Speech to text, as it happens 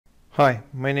Hi,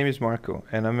 my name is Marco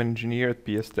and I'm an engineer at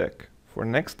PSTech. For the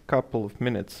next couple of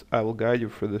minutes, I will guide you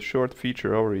through the short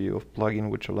feature overview of plugin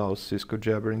which allows Cisco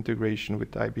Jabber integration with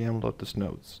IBM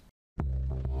Notes.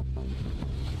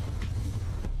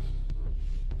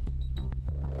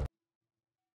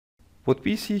 What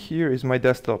we see here is my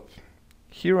desktop.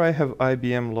 Here I have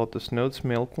IBM Notes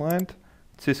mail client,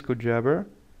 Cisco Jabber,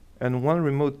 and one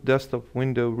remote desktop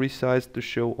window resized to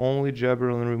show only Jabber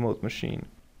on a remote machine.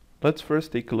 Let's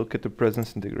first take a look at the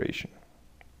presence integration.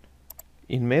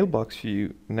 In Mailbox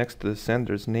view, next to the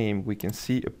sender's name, we can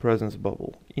see a presence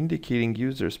bubble, indicating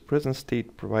user's presence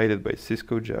state provided by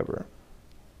Cisco Jabber.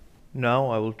 Now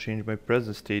I will change my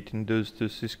presence state in those two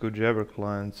Cisco Jabber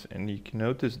clients, and you can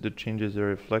notice the changes are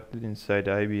reflected inside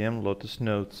IBM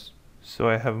Notes. So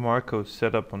I have Marco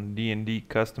set up on D&D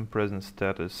custom presence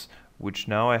status, which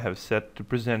now I have set to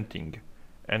presenting.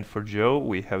 And for Joe,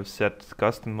 we have set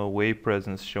custom away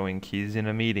presence showing he's in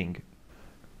a meeting.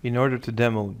 In order to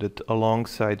demo that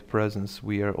alongside presence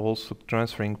we are also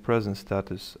transferring presence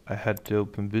status, I had to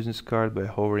open business card by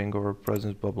hovering over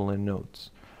presence bubble in Notes.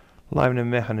 LiveName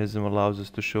mechanism allows us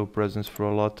to show presence for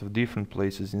a lot of different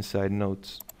places inside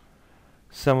Notes.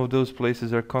 Some of those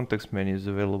places are context menus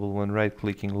available when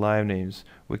right-clicking live names.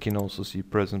 We can also see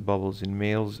presence bubbles in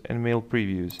mails and mail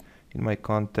previews, in my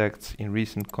contacts, in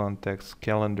recent contacts,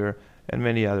 calendar, and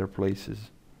many other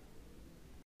places.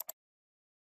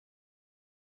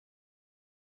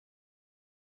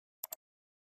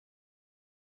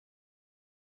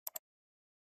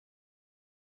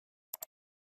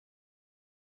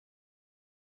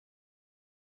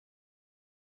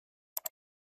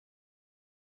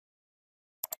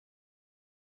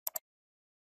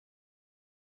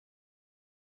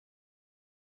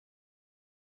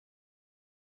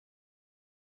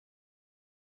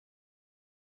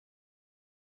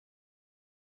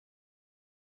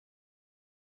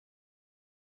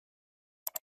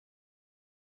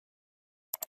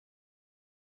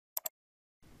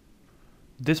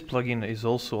 This plugin is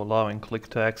also allowing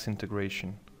click-to-X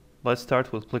integration. Let's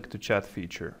start with click-to-chat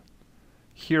feature.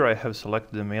 Here I have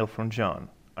selected a mail from John.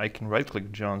 I can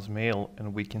right-click John's mail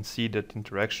and we can see that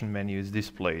interaction menu is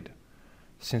displayed.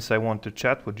 Since I want to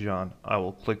chat with John, I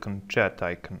will click on chat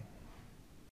icon.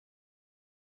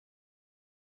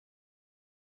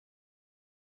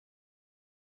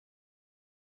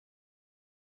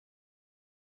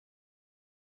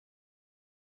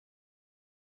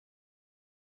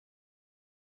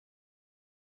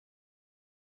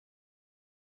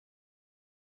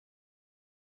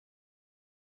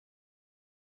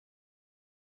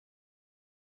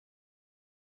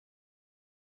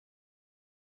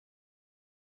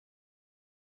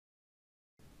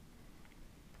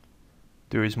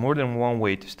 There is more than one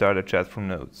way to start a chat from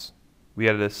Notes. We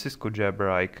added a Cisco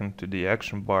Jabber icon to the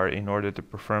action bar in order to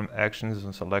perform actions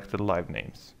on selected live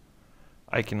names.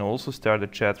 I can also start a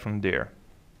chat from there.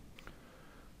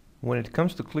 When it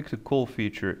comes to click-to-call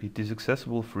feature, it is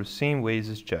accessible through same ways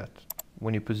as chat.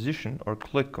 When you position or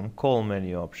click on call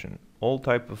menu option, all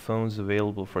type of phones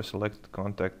available for selected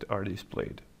contact are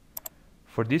displayed.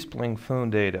 For displaying phone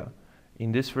data,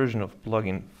 in this version of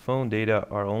plugin, phone data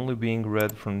are only being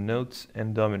read from Notes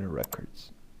and Domino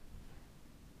records.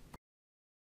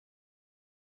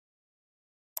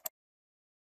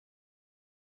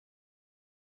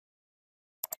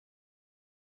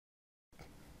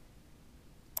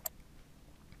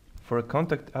 For a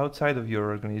contact outside of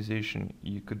your organization,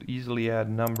 you could easily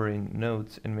add number in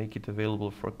Notes and make it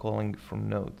available for calling from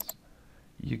Notes.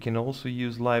 You can also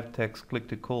use live text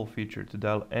click-to-call feature to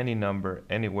dial any number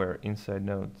anywhere inside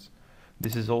Notes.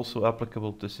 This is also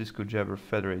applicable to Cisco Jabber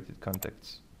federated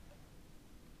contacts.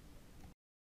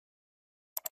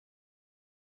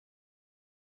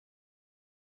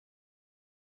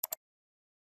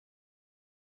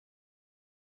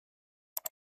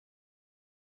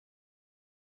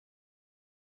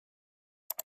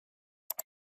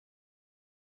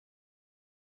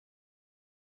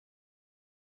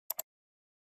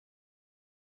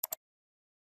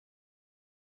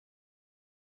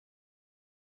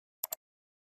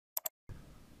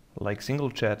 Like single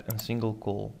chat and single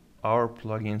call, our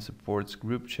plugin supports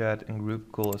group chat and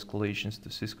group call escalations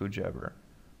to Cisco Jabber.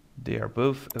 They are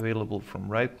both available from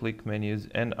right-click menus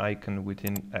and icon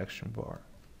within action bar.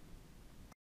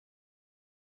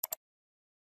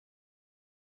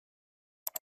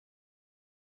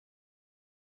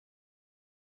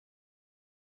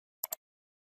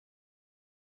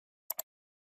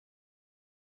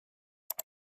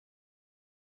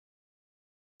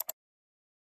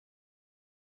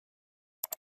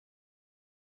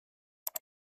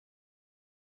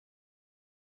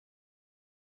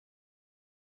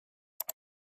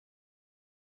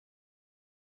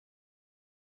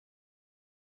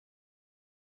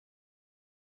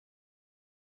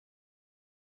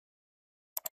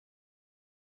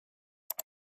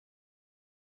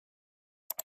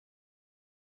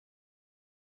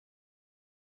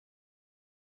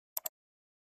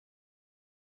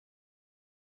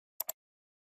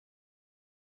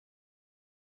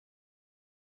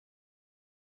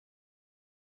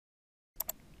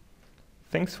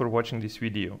 Thanks for watching this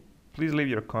video. Please leave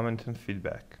your comment and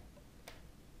feedback.